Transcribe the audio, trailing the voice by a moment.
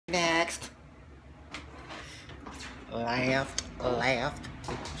left. Oh,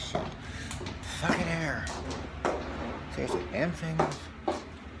 shit. Fucking hair. Seriously, damn things.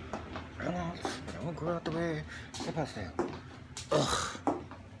 Reynolds, don't go out the way. Step out there. Ugh.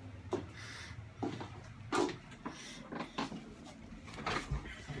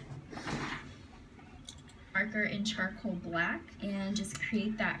 Marker in charcoal black and just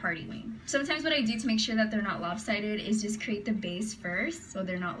create that party wing. Sometimes what I do to make sure that they're not lopsided is just create the base first so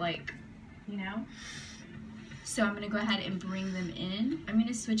they're not like, you know. So I'm gonna go ahead and bring them in. I'm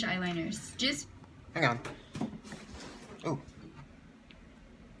gonna switch eyeliners. Just hang on. Oh.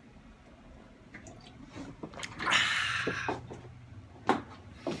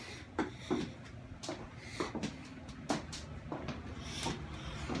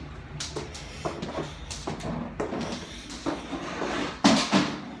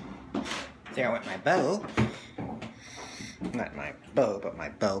 There went my bow. Not my bow, but my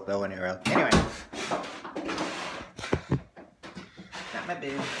bow and arrow. Anyway. Not my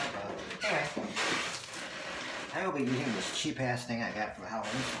bow, my bow. Anyway. I will be using this cheap ass thing I got from the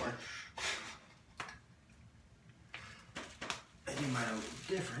Halloween store. I think mine will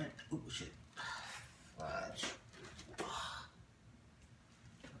be different. Ooh, shit. Fudge.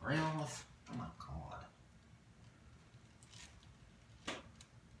 Ralph. Oh my god.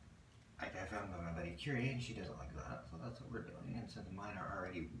 I found my buddy Curie, and she doesn't like that, so that's what we're doing. And since mine are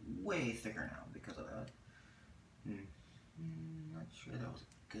already way thicker now because of that, not sure that was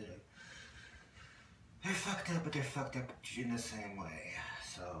good. They're fucked up, but they're fucked up in the same way.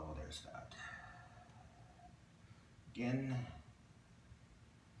 So there's that. Again,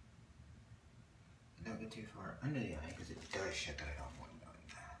 don't get too far under the eye because it does shit that I don't want done.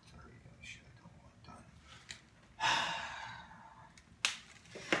 That's really shit I don't want done.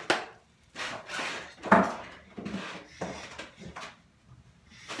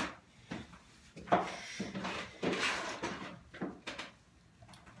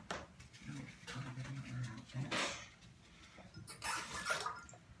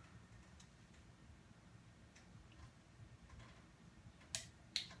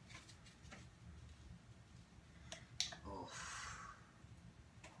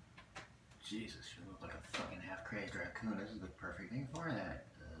 Jesus, you look like a fucking half-crazed raccoon. This is the perfect thing for that.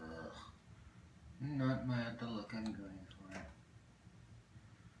 Ugh. Not mad the look I'm going for.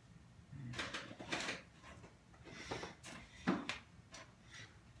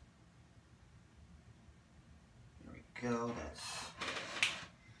 There we go, that's...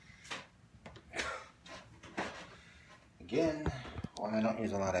 Again, well, I don't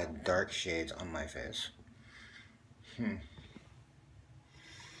use a lot of dark shades on my face.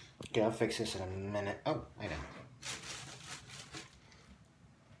 Okay, I'll fix this in a minute. Oh, I know.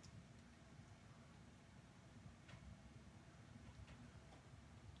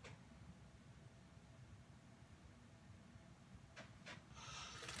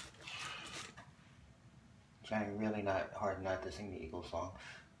 Trying really not hard not to sing the Eagles song.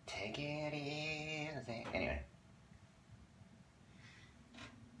 Take it easy. Anyway.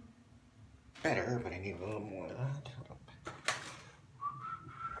 Better, but I need a little more of that.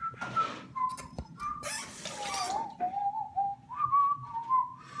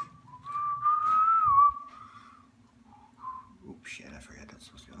 Oops, shit, I forgot that's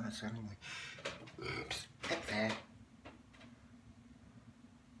supposed to be what that sounded like. Oops. Okay.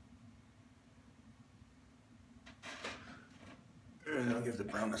 And I'll give the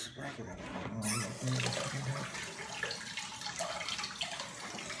brownness back.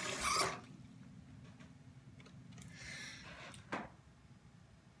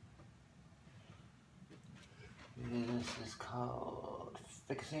 This is called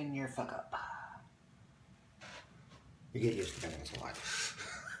fixing your fuck up. You get used to doing this a lot.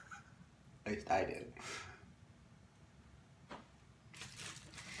 At least I did.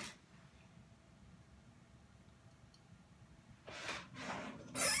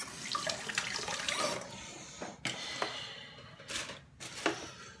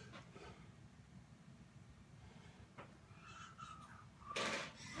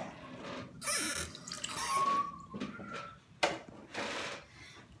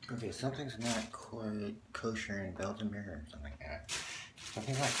 Okay, something's not quite kosher in Belgium or something like that.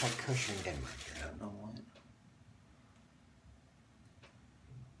 Something's not quite kosher in Denmark. I don't know what.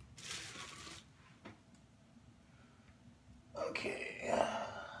 Okay.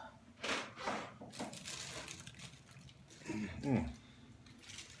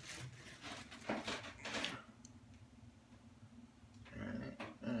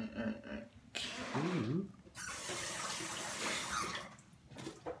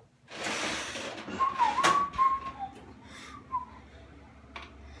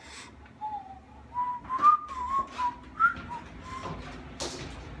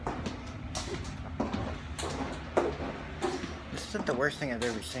 the worst thing I've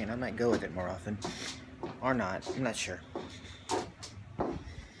ever seen. I might go with it more often. Or not. I'm not sure.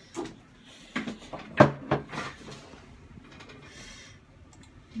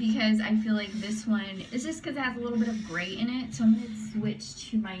 Because I feel like this one, it's just because it has a little bit of gray in it. So I'm going to switch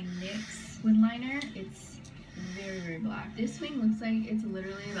to my NYX wood liner. It's very, very black. This wing looks like it's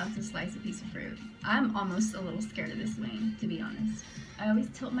literally about to slice a piece of fruit. I'm almost a little scared of this wing, to be honest. I always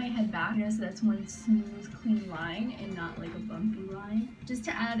tilt my head back, you know, so that's one smooth, clean line and not like a bumpy line. Just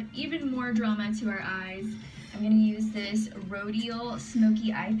to add even more drama to our eyes, I'm going to use this Rodial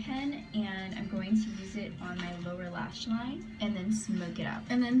Smoky Eye Pen, and I'm going to use it on my lower lash line and then smoke it up.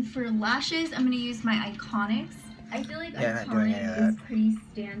 And then for lashes, I'm going to use my Iconics. I feel like Iconic is pretty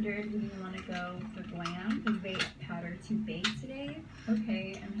standard when you want to go for glam because they powder to bake today.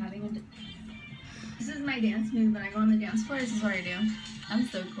 Okay, I'm having a... This is my dance move. When I go on the dance floor, this is what I do. I'm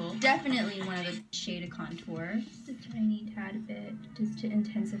so cool. Definitely one of the shade of contour. Just a tiny tad bit, just to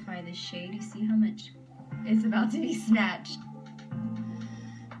intensify the shade. You see how much it's about to be snatched.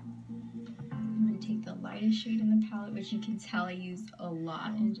 I'm going to take the lightest shade in the palette, which you can tell I use a lot,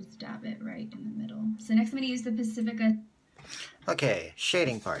 and just dab it right in the middle. So next I'm going to use the Pacifica. Okay,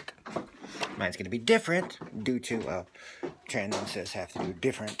 shading part. Mine's going to be different due to, trans and cis have to do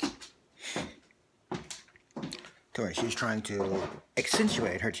different. Tori, she's trying to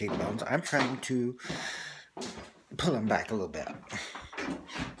accentuate her cheekbones. I'm trying to pull them back a little bit.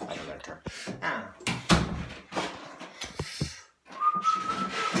 I don't got her.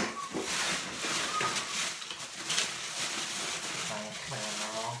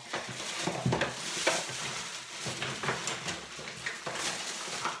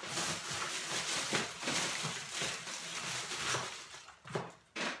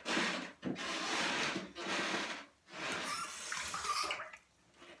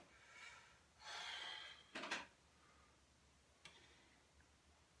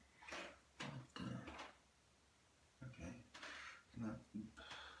 Not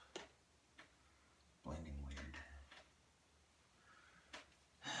blending weird.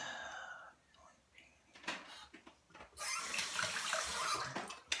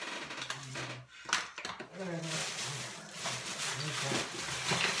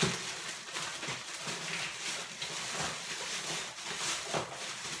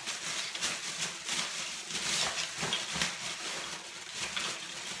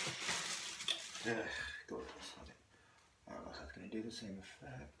 Gorgeous. Okay. I don't know if that's going to do the same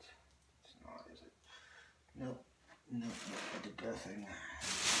effect. It's not, is it? Nope. Nope. I did nothing.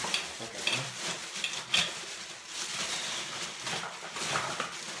 Okay.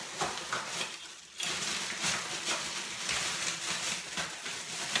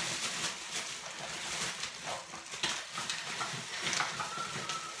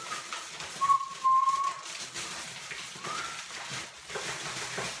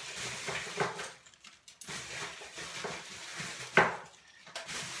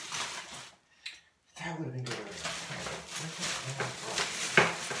 That would have been good.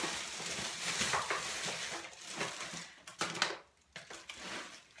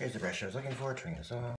 Here's the brush I was looking for. Turning this off.